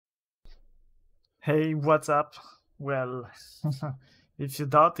Hey, what's up? Well, if you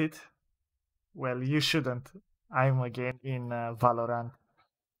doubt it, well, you shouldn't. I'm again in Valorant.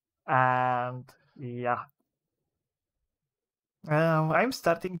 And yeah, I'm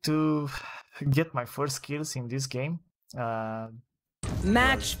starting to get my first kills in this game.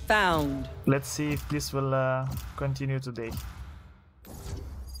 Match found. Let's see if this will continue today.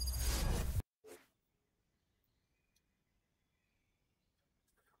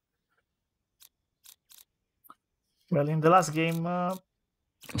 Well, in the last game,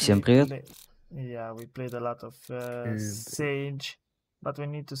 Всем привет. we played a lot of Sage, but we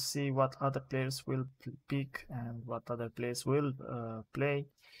need to see what other players will pick and what other players will play.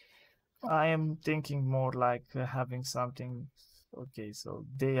 I am thinking more like having something. Okay, so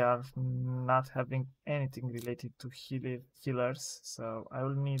they are not having anything related to healers, so I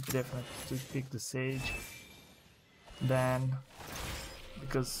will need definitely to pick the Sage. Then,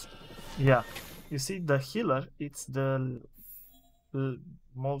 because yeah, you see the healer, it's the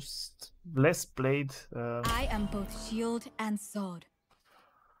most less played I am both shield and sword.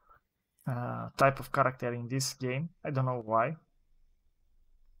 Type of character in this game. I don't know why.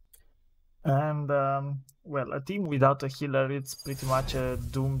 And well, a team without a healer, it's pretty much a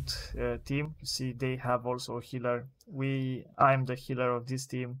doomed team. You see, they have also a healer. I'm the healer of this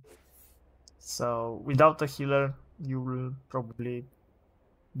team. So without a healer, you will probably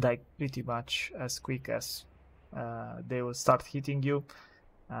die pretty much as quick as they will start hitting you.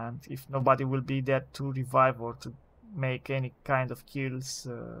 And if nobody will be there to revive or to make any kind of kills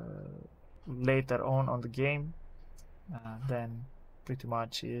later on the game, then pretty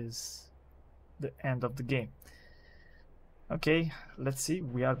much is the end of the game. Okay, let's see.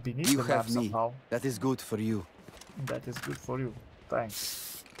 We are beneath the map somehow. That is good for you. That is good for you.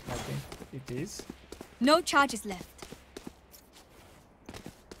 Thanks. I think it is. No charges left.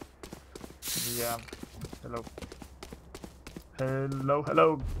 Yeah. Hello. Hello,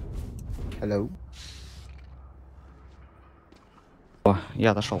 hello. Hello. О,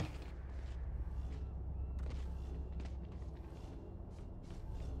 я дошел.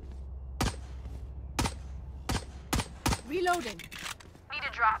 Reloading. Need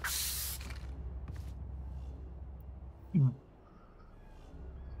a drop.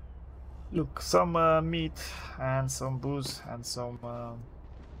 Look, some meat and some booze and some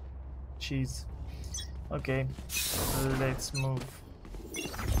cheese. Okay, let's move.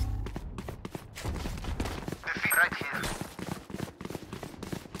 Right here.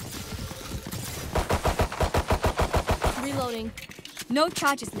 Reloading. No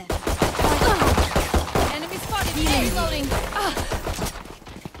charges left. Enemy spotted. Reloading.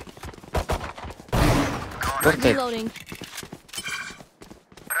 Reloading.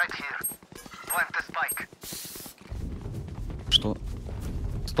 Right here. Plant the spike. Что?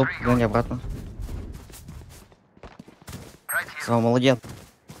 Стоп, гони обратно. Right here. Слава, молодец.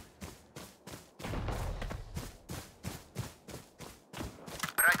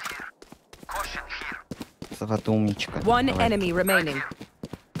 Right here. Caution here. Слава, ты умничка. One Давай. enemy remaining.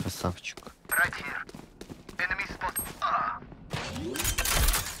 Красавчик. Right here. Enemy spot.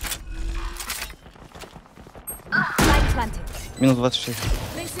 Light planted. Минус 26.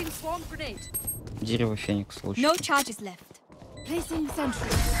 Placing swarm grenade. Дерево Феникс лучше. No charges left. Placing sentry.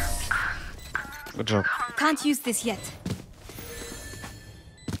 Good job. Can't use this yet.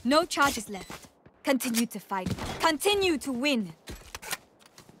 No charges left. Continue to fight. Continue to win.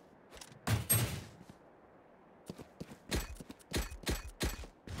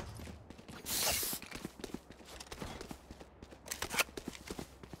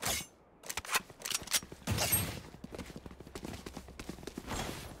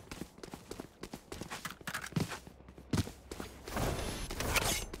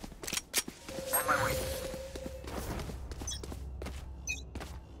 On my way.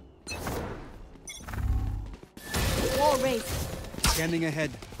 Wall raised. Scanning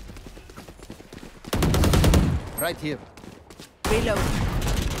ahead. Right here. Reload.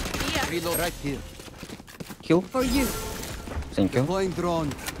 Reload right here. Kill. For you. Thank you. Deploying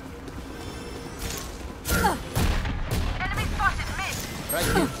drone. Enemy spotted mid. Right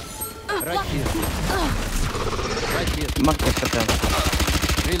here. Right here. Right here. Маркер КТ.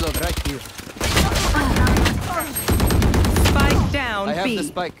 Reload right here. Spike down I have B. the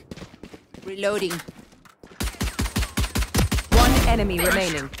spike. Reloading. One enemy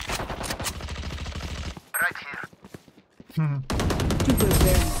remaining. Right here. You were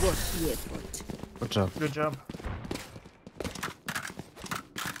very worth the effort. Good job. Good job.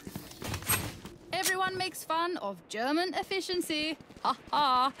 Everyone makes fun of German efficiency. Ha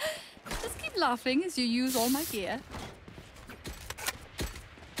ha. Just keep laughing as you use all my gear.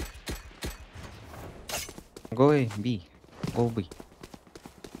 Go A, B. Go B.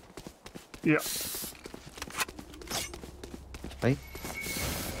 Yeah. Right?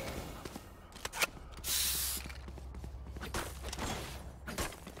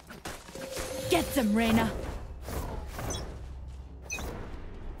 Get them, Reyna.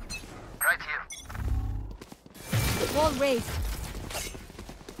 Right here. Wall raised.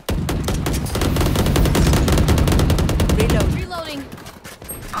 Reload. Reloading.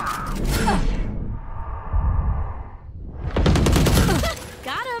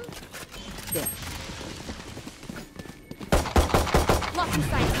 Got him. There. Blocking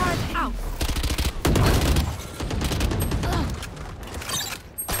sight. Card out.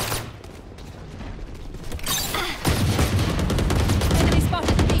 Enemy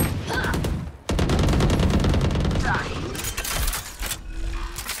spotted. B.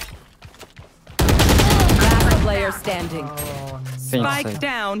 Last player standing. Oh, Same Spike side.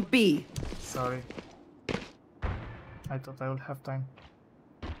 down B. sorry. I thought I would have time.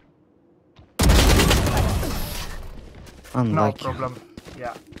 No Unlucky. problem.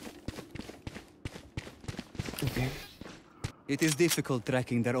 Yeah. It is difficult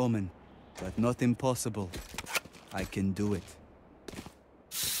tracking their omen, but not impossible. I can do it.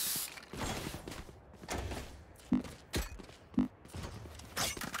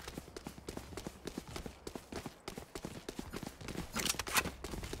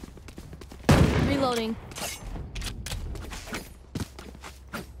 Reloading.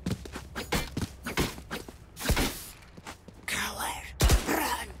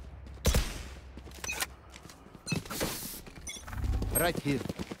 Right here.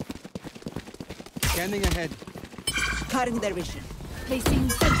 Scanning ahead. Cutting their vision. Placing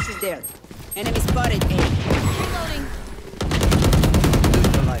sentry. There. Enemy spotted A. Reloading.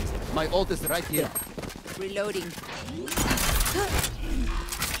 Neutralized. My ult is right here. Reloading.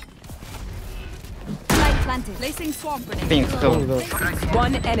 Light planted. Placing swamp grenade. Pink, heaven.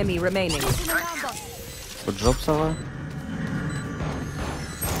 One enemy remaining. Placing alarm bot. Good job, Sava.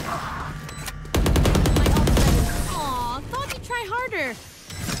 My ult ready. Aw, thought you'd try harder.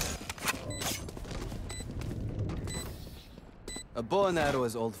 A bow and arrow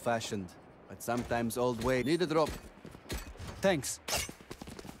is old-fashioned, but sometimes old way. Need a drop. Thanks.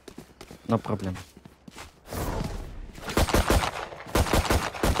 No problem.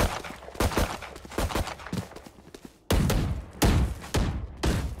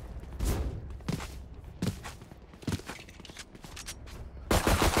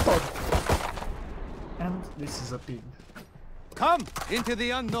 And this is a pig. Come into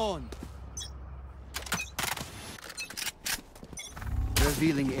the unknown.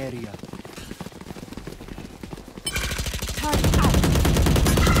 Revealing area. Turret out.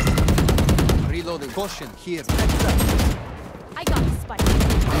 Reloading. Caution here. I got the spike.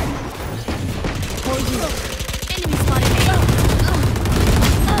 Enemy spotted.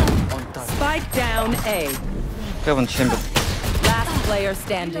 On target. Spike down A. Heaven chamber. Last player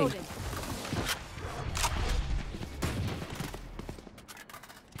standing. Reloading.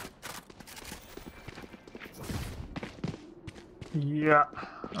 Yeah.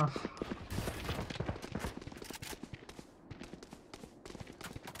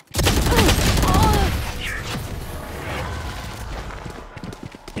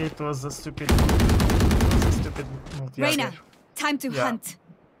 It was a stupid move. Yeah, Reyna, there. time to Yeah. hunt.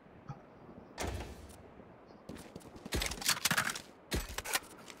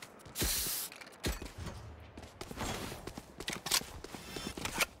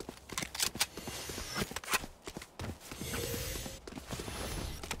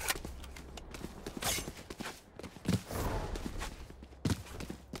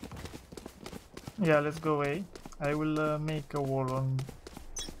 Yeah, let's go away. I will make a wall on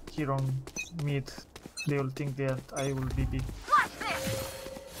here on mid. They will think that I will be B.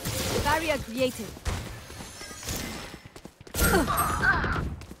 Barrier created.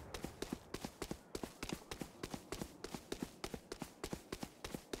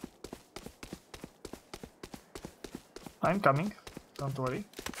 I'm coming. Don't worry.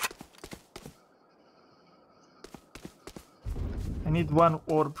 I need one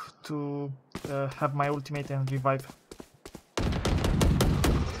orb to have my ultimate and revive.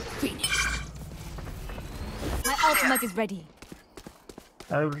 My ultimate is ready.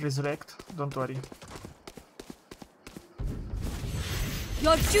 I will resurrect. Don't worry.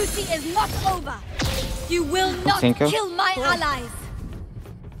 Your duty is not over. You will not Thank you. kill my allies.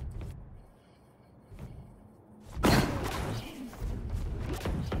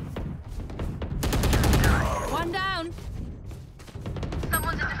 One down.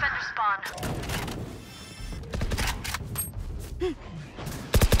 Someone's in defender spawn.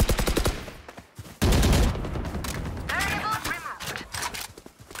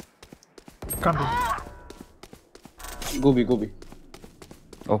 Can't do. Go B.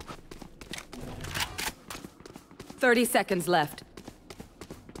 Oh, 30 seconds left.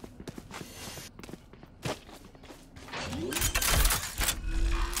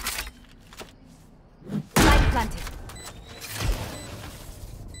 Light planted.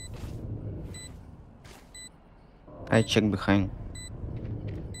 I check behind.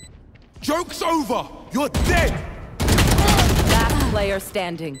 Joke's over! You're dead! Last player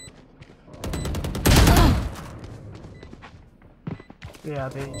standing. Yeah,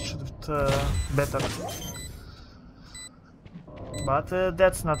 they should better. But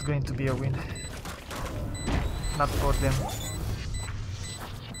that's not going to be a win. Not for them.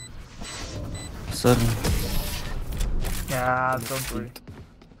 Sorry. Yeah, don't worry.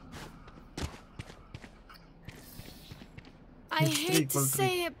 I It's hate to 3-3.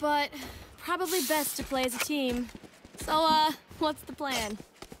 say it, but probably best to play as a team. So, what's the plan?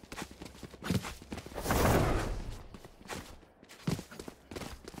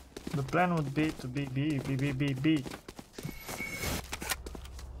 The plan would be to be B.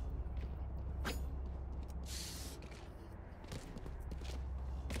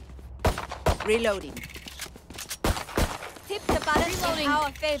 Reloading. Tip the balance in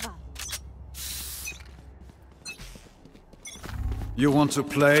our favor. You want to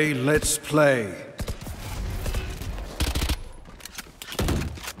play? Let's play.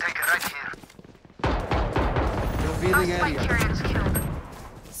 Take it right here. Revealing Spike area. carrier's killed.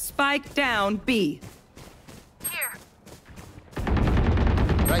 Spike down B. Here.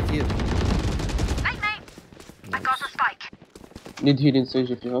 Right here. Night. I got the spike. Need healing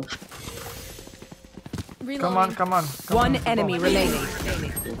sage if you have. Reloading. Come on. One enemy remaining.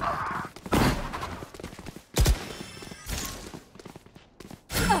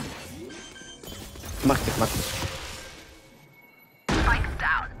 Market. Spike's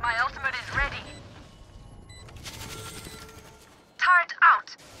down. My ultimate is ready. Turret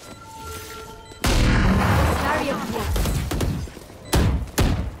out. Barrier here.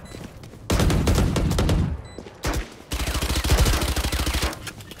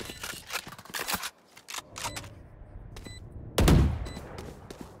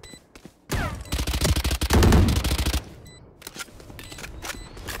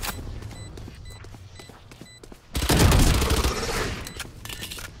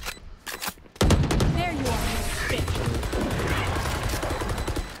 There you are, you bitch.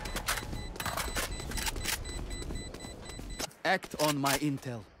 Act on my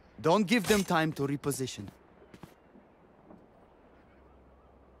intel. Don't give them time to reposition.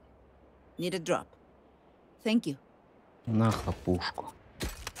 Need a drop. Thank you. На хлопушку.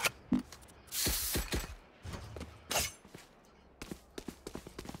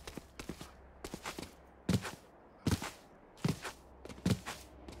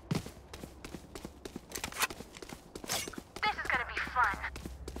 This is gonna be fun.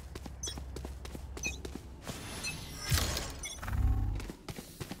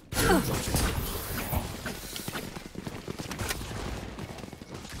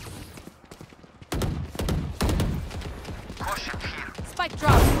 Caution here. Spike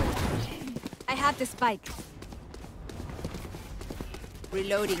drop. I have the spike.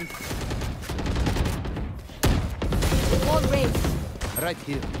 Reloading. Wall raised. Right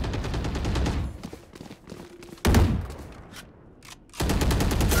here.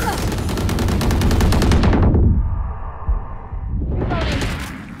 Reloading.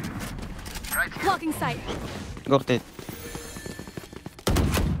 Right here. Blocking sight. Got it.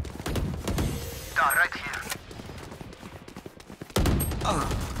 Right here.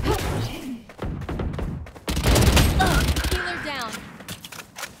 Healer down.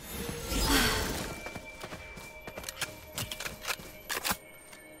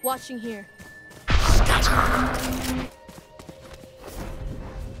 Watching here.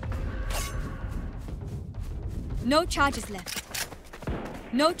 No charges left.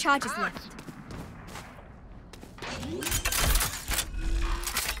 No charges left.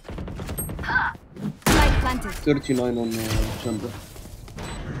 Spike planted. 39 on chamber.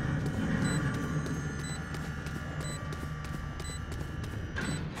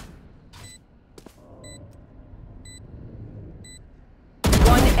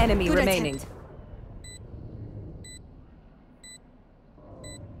 One enemy Good remaining. attempt.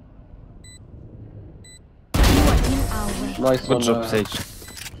 You are in our way. Nice Good one. job, Sage.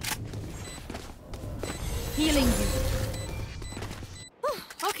 Healing you.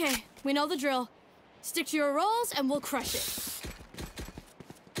 Okay, we know the drill. Stick to your roles and we'll crush it.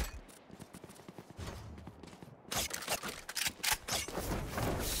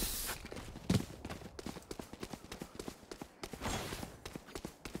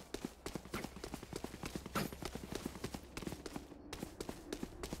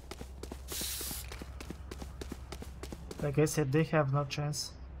 Like I said, they have no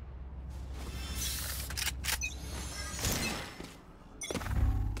chance.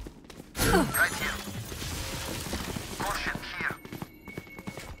 Right here. Caution here.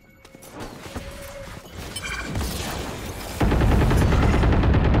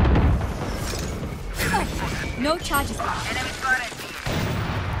 No charges. Enemy spotted.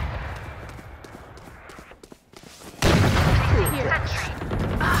 Here. Sentry.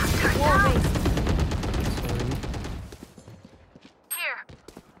 Wall base. Here.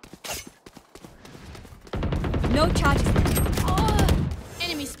 No charges. Oh,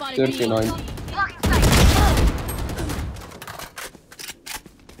 enemy spotted B. 39. Blocking sight.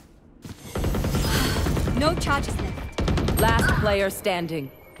 No charges left. Last player standing.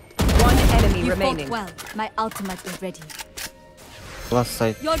 One enemy You remaining. fought well. My ultimate is ready. Plus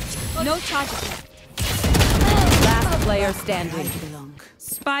side. No charges left. Last player standing.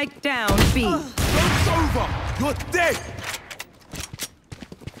 Spike down B. It's over! You're dead!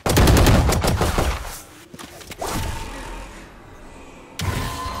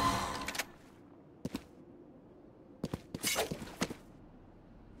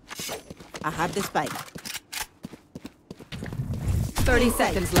 I have the spike. 30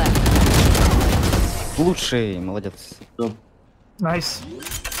 seconds left. Лучший, молодец. Nice.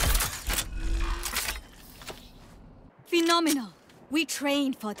 Phenomenal. We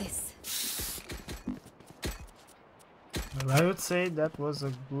trained for this. Well, I would say that was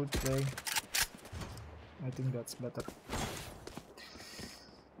a good play. I think that's better.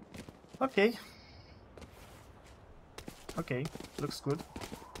 Okay. Okay, looks good.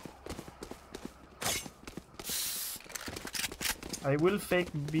 I will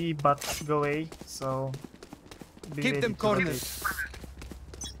fake B but go A, so be Keep ready them to cornered. rotate.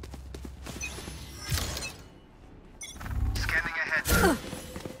 Scanning ahead.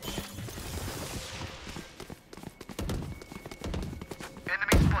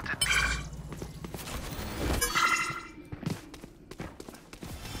 Enemy spotted.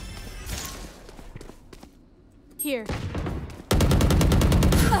 Here.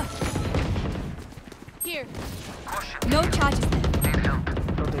 Here. No charges left. Need help.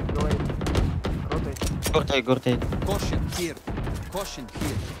 Rotate, go A. Rotate. Гортай. Caution here. Caution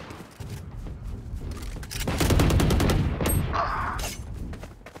here.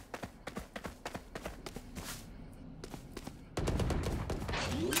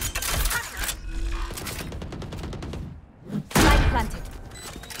 Light planted.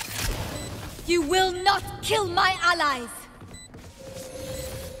 You will not kill my allies.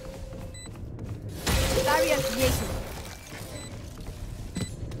 Barrier created.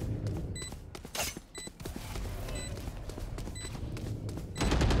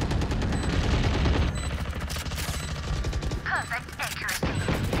 Perfect accuracy.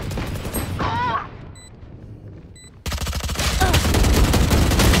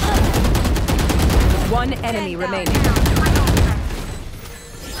 One enemy remaining.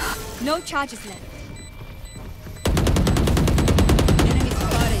 No charges left. Enemy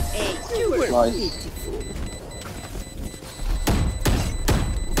spotted A. Nice.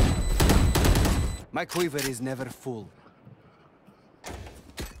 My quiver is never full.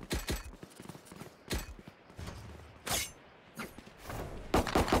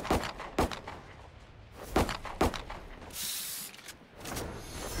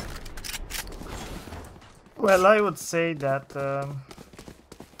 Well, I would say that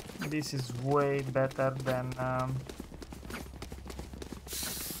this is way better than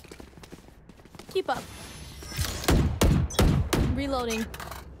Keep up. Reloading.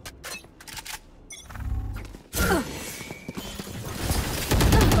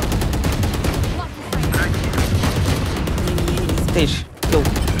 Stage. Kill.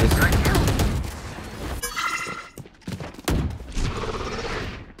 Yes.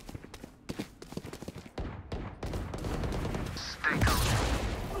 Stay close.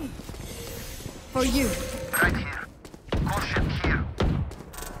 For you. Right here. Caution here.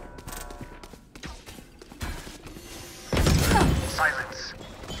 Silence.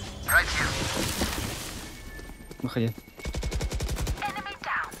 Right here. Выходи. Enemy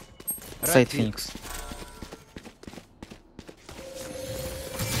down. Сайт here. Феникс.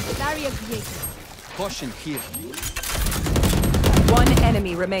 Barrier created. Caution here. One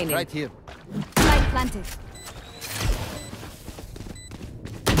enemy remaining. Right here. Light planted.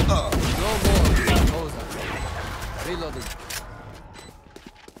 No more. Close up. Reloading.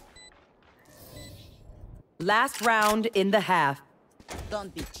 Last round in the half.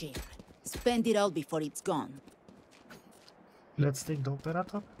 Don't be cheap. Spend it all before it's gone. let's take the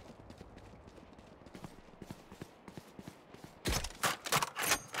operator.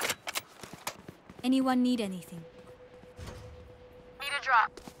 Anyone need anything? a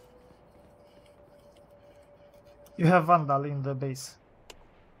drop. You have Vandal in the base.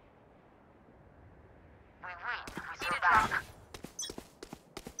 We win. We survive.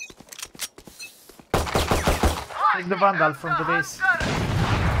 Take the Vandal from the base.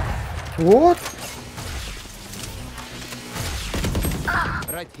 What?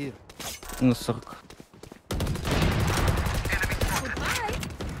 Right here. Минус 40.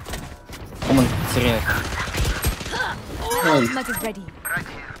 Omen, теряет. My ultimate is ready.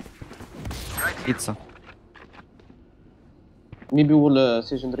 Пицца. Maybe we'll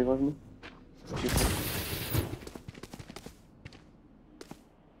Sage and revive me.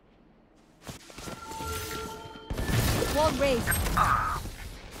 Wall raised.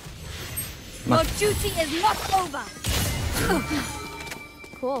 Your duty is not over.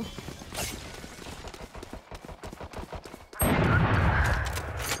 Cool.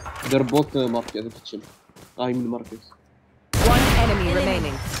 They're both marked at the kitchen. I'm in the market. One enemy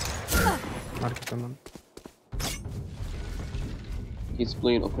remaining. Market command. He's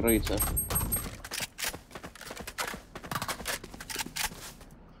playing operator.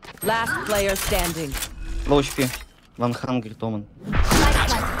 Last player standing. Low HP. 100 Omen.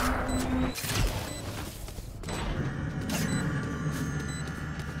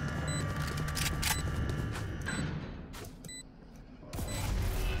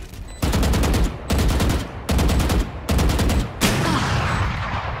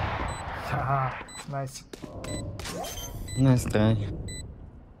 Haha, nice. Nice try.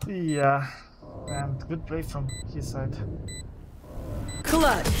 Yeah, and good play from his side.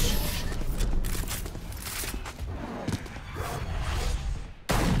 Clutch.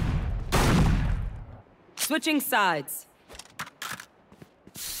 Switching sides.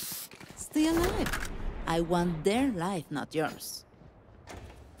 Stay alive. I want their life, not yours.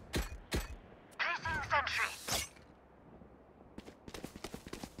 Placing sentry.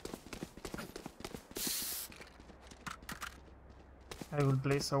 I will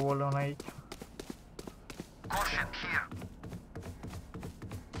place a wall on A. Caution here.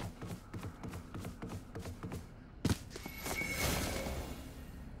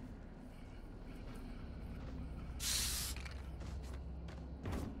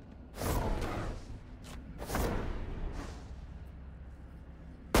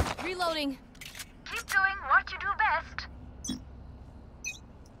 Reloading. Keep doing what you do best.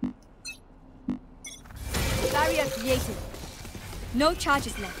 Barrier created. No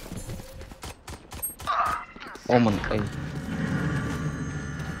charges left. Omen, A.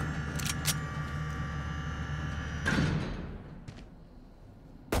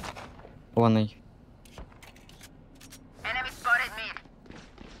 One A. Enemy spotted mid.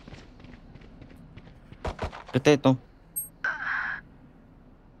 Potato.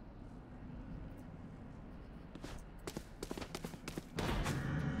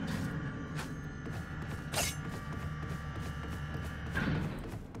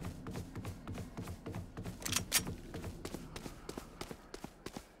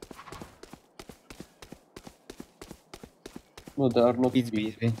 No, they are not. It's B,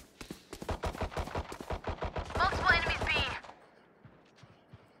 it's B. Multiple enemies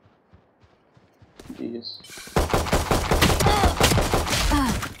B. Yes.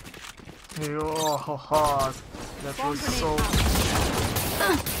 Oh, ho, ho. That was so.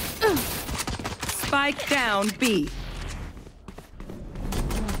 Spike down B.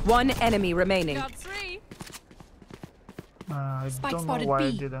 One enemy remaining. Got three. I Spike don't know spotted why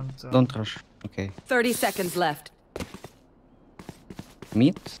I B. didn't. Don't rush. Okay. 30 seconds left.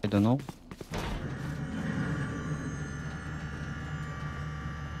 Mid? I don't know.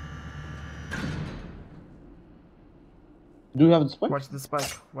 Do you have the spike? Watch the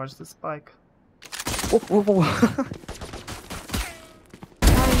spike. Watch the spike. Oh, oh, oh.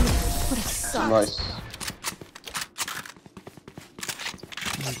 What a suck. Nice.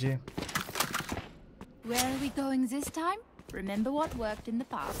 GG. Where are we going this time? Remember what worked in the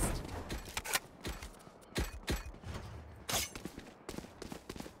past.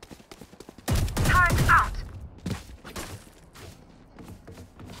 Turret out.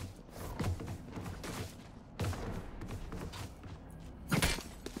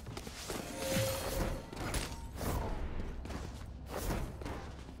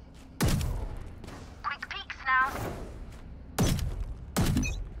 Quick peeks now.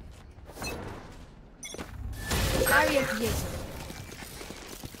 Barrier created.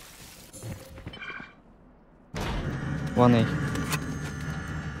 One A.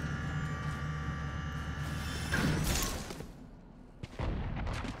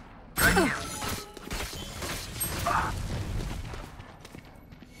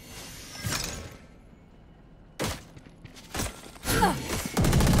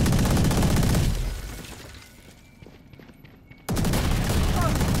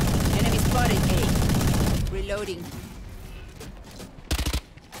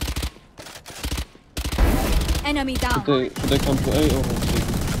 Should I come to A or C?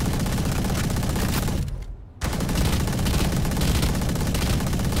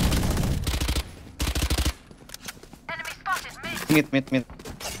 Enemy spotted. Mid.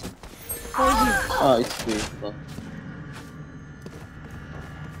 Ah, it's C. Oh.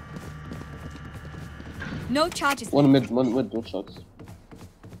 No charges. One mid, no shots.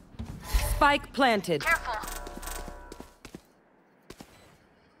 Spike planted. Careful.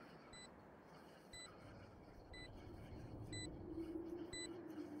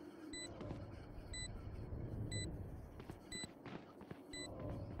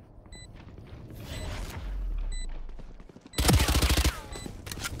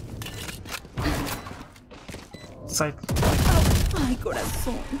 Side. Ay,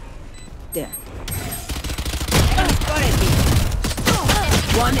 corazón. There.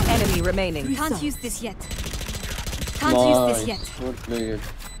 One enemy remaining. Can't use this yet. Can't use this yet. Well played.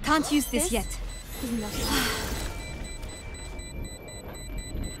 Can't use this yet.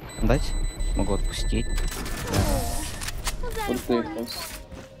 Дать? Могу отпустить. Well played, guys.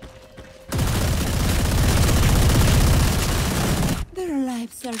 Their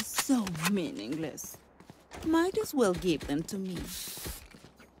lives are so meaningless. Might as well give them to me.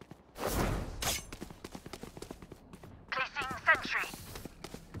 Placing sentry.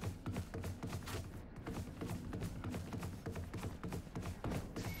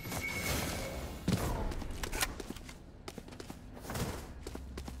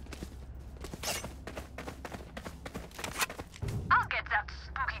 I'll get that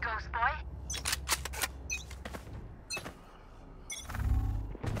spooky ghost boy.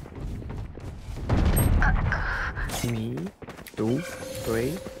 Me, 2,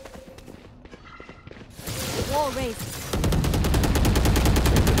 3. Wall raised.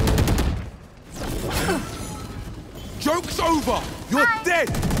 Joke's over! You're dead!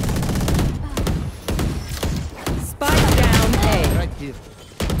 Spike down A. Right here.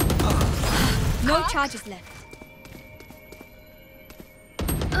 No charges left.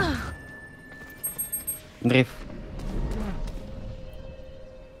 Дрейф.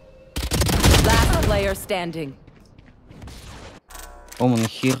 Last player standing. Omen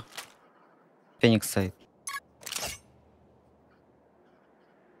here. Phoenix side.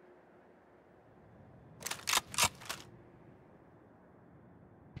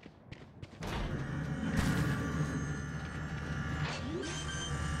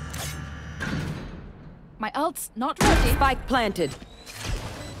 My ult's not ready. Spike planted.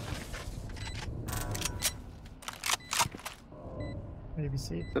 Maybe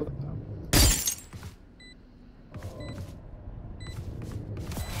safe.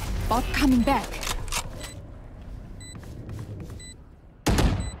 Bot coming back.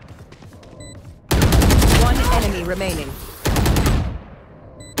 One enemy remaining.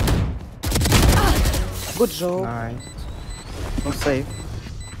 Good job. Nice. No save.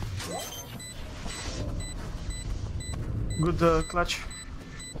 Good clutch.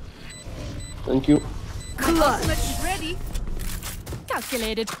 Thank you. Ultimate is ready.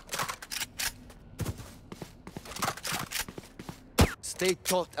 Calculated. Stay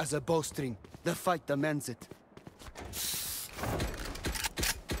taut as a bowstring. The fight demands it.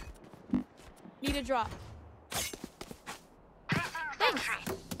 Need a drop. Sentry.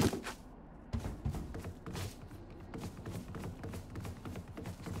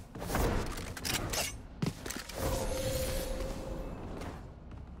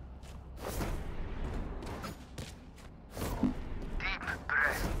 Deep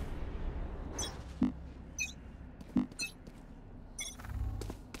breath.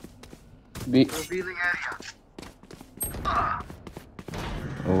 B. Revealing area.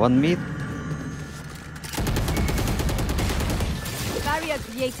 One mid. Barrier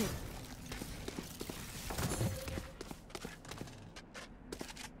created.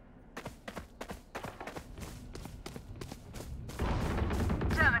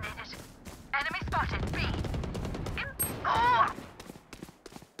 Terminated. Enemy spotted. B. Oh!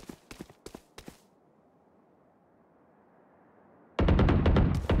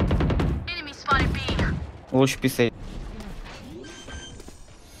 Enemy spotted B. Луч P-side.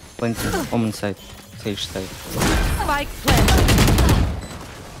 Plenty. Omen side. Sage side. Spike planted.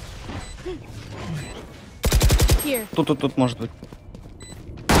 Here. Тут может быть.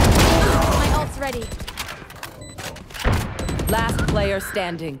 My ult's ready. Last player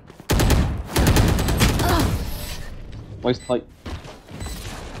standing. Waist height.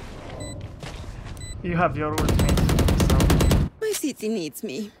 You have your ultimate, so My city needs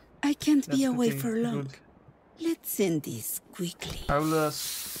me. I can't be that's away okay. for long. Good. Let's end this quickly. I will.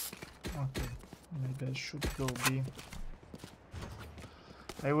 Okay, maybe I should go B.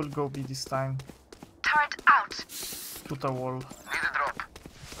 I will go B this time. Turret out. put a wall. Need a drop.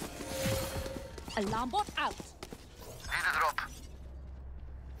 Alarm bot out. Need a drop.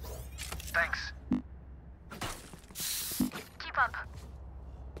 Thanks. Keep up.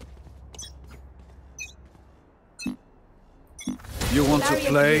 You want to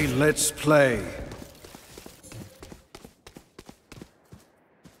play? Let's play.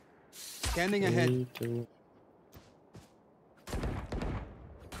 Scanning ahead. 3, 2.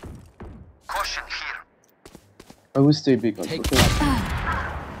 Caution here. I will stay big. Take Okay.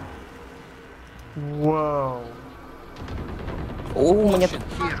 Whoa. О, у меня...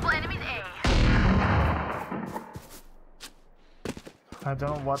 Multiple enemies A. I don't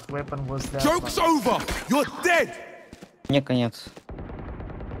know what weapon was that. Joke's but- over! You're dead! Мне конец.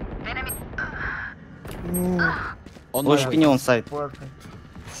 Enemy. On my Лучше way. не он сайт. Perfect.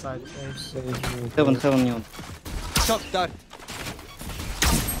 Side A. Heaven не он. Shot dart.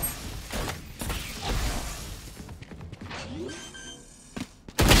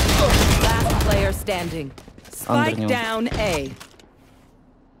 Last player standing. Spike Under down A.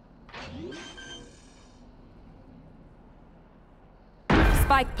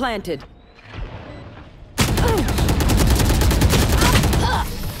 Spike planted.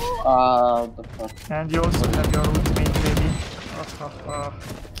 The fuck. And you also have your ultimate ready.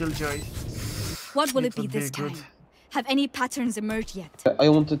 Killjoy. What will it be would this good. time? Have any patterns emerged yet? I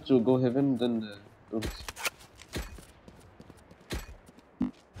wanted to go heaven, then don't.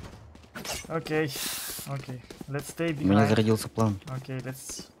 Okay. Okay. Let's stay У меня behind. зародился план. Okay,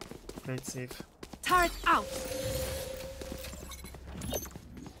 let's play it safe. Turret out.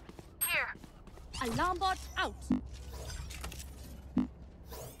 Here. Alarm bot out.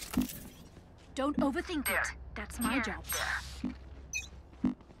 Don't overthink it. That's my job.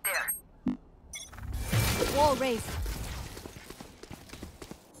 There. Wall raised.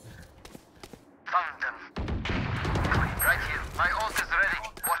 Found them. Right here. My ult is ready.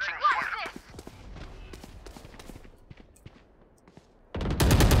 Watching here.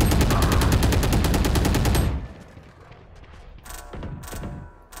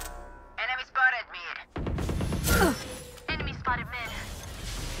 Enemy spotted mid. Enemy spotted mid.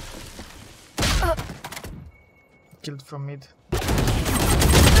 Killed from mid.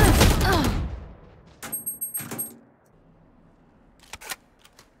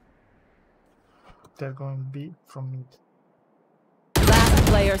 They're going B from mid. Last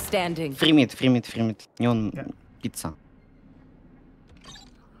player standing. Фримит. Не он Yeah. пицца.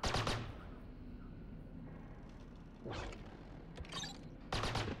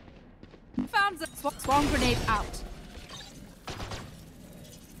 Found the swarm grenade out.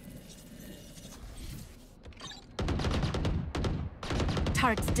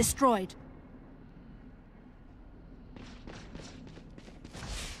 Turrets destroyed.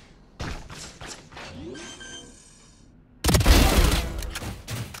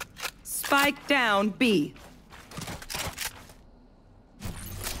 Spike down B.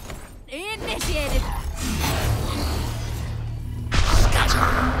 Initiated.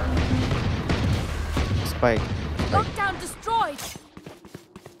 Спайк. Lockdown destroyed.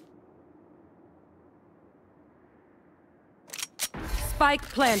 Spike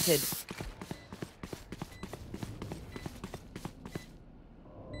planted.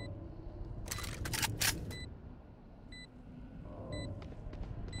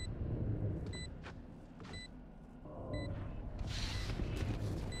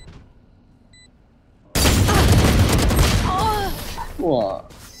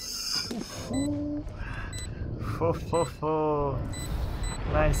 What?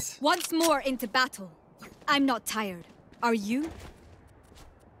 Nice. Once more into battle. I'm not tired. Are you?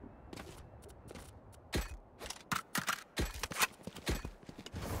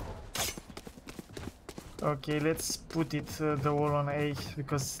 Okay, let's put it the wall on A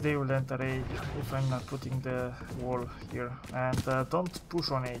because they will enter A if I'm not putting the wall here. And don't push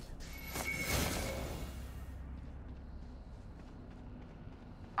on A.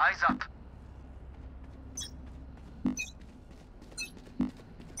 Eyes up.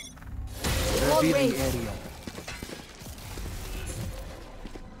 Wall Revealing raised. area.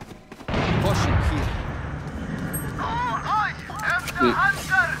 Caution here. Oh, I am the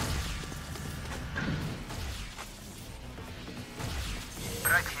hunter.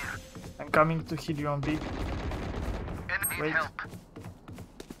 Right here. I'm coming to heal you on B. Enemy Wait. help.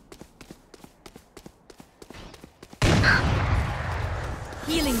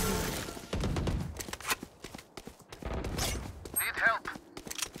 Healing you. Need help.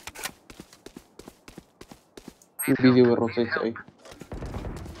 Maybe will rotate A.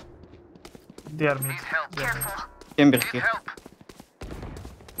 They are mid. Need help. Careful. Чембер Need here. help.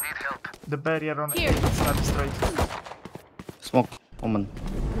 Need help. The barrier on Here. A is not destroyed. Omen.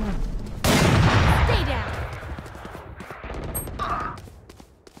 Stay down.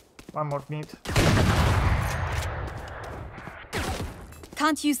 One more mid.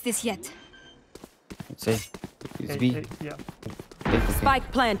 Can't use this yet. It's A. It's Hey, B. hey, yeah.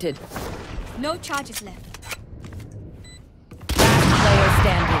 Spike planted. No charges left. Last player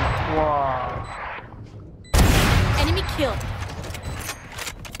standing. Wow. Enemy killed.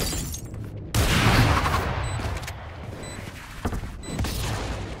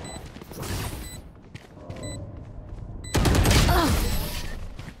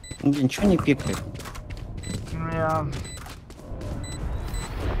 Ничего не пикает. Yeah.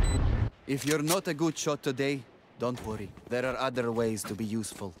 If you're not a good shot today, don't worry. There are other ways to be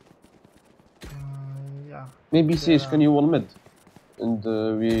useful. Yeah. Maybe Sage, can you wall mid? And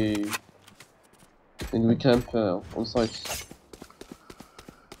we camp on site.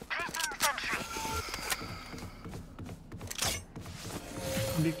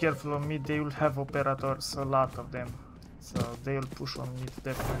 Be careful on mid, they will have operators, a lot of them. So they will push on mid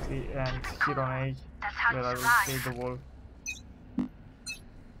definitely, and here on A, where I will play the wall.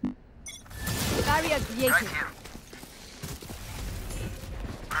 Barrier Right created. here.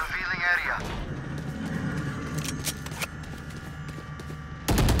 Revealing area.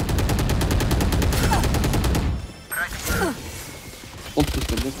 Right here.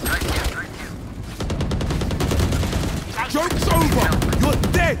 Right here. Right here. Joke's over! You're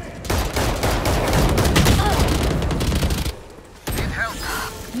dead! Need help.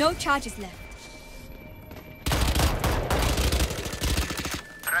 No charges left.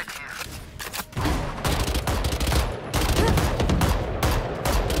 Right here.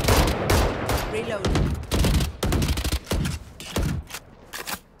 Reload.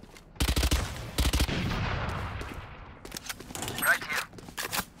 Right here.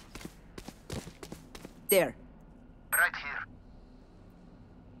 There. Right here.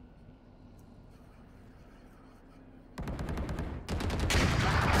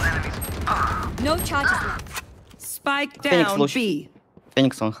 Enemies. No charges left. Spike Phoenix down low. B.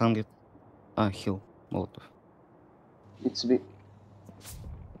 Phoenix 100. Ah, heal. Molotov. It's B.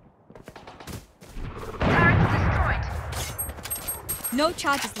 Turret destroyed. No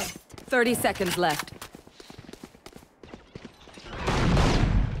charges left. 30 seconds left.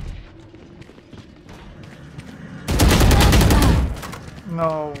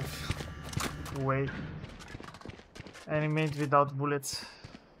 No. Wait. Animate without bullets.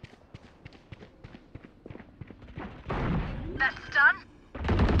 That's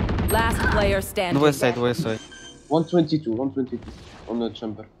done. Last player No, standing. west side, west side. 122 on the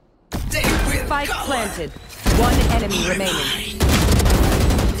chamber. Spike planted. One enemy remaining.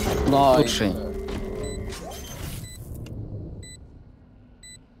 Nice. Лучший.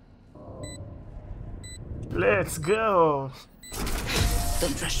 Let's go!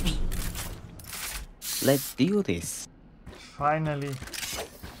 Don't rush me. Let's do this. Finally.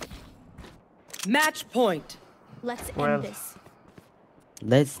 Match point. Let's Well. end this.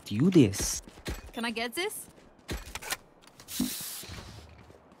 Let's do this. Can I get this?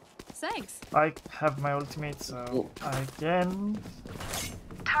 Thanks. I have my ultimate, so I can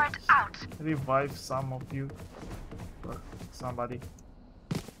Turret out. revive some of you. Or somebody.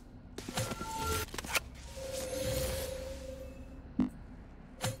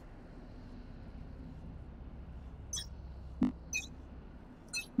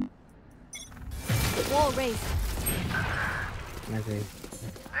 Wall raised. Okay.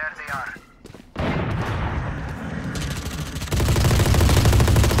 There they are.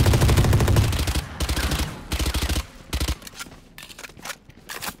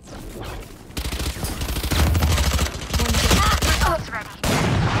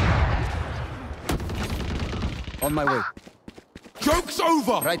 On my way. Joke's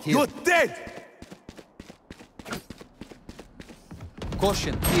over! Right here. You're dead!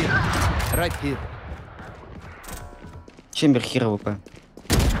 Caution, here. Right here. Chamber hero VP.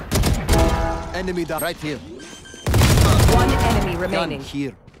 Enemy down. Right here. One enemy Gun remaining.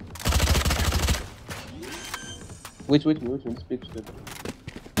 here. Wait, speak to them.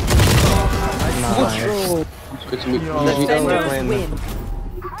 Nice. It's me. Yo. Defenders win.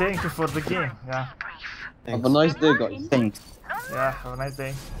 Thank you for the game. Yeah. Have a nice day, guys. Thanks. Yeah, have a nice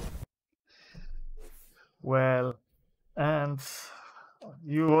day. Well, and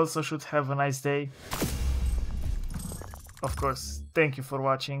you also should have a nice day. Of course, thank you for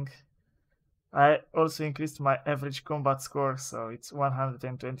watching. I also increased my average combat score, so it's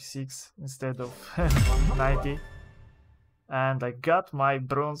 126 instead of 90. And I got my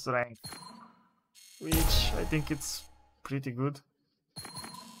bronze rank, which I think it's pretty good.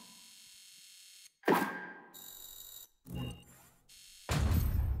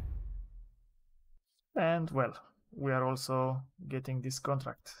 And well, we are also getting this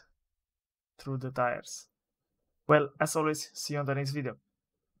contract through the tires. Well, as always, see you on the next video.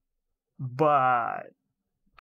 Bye!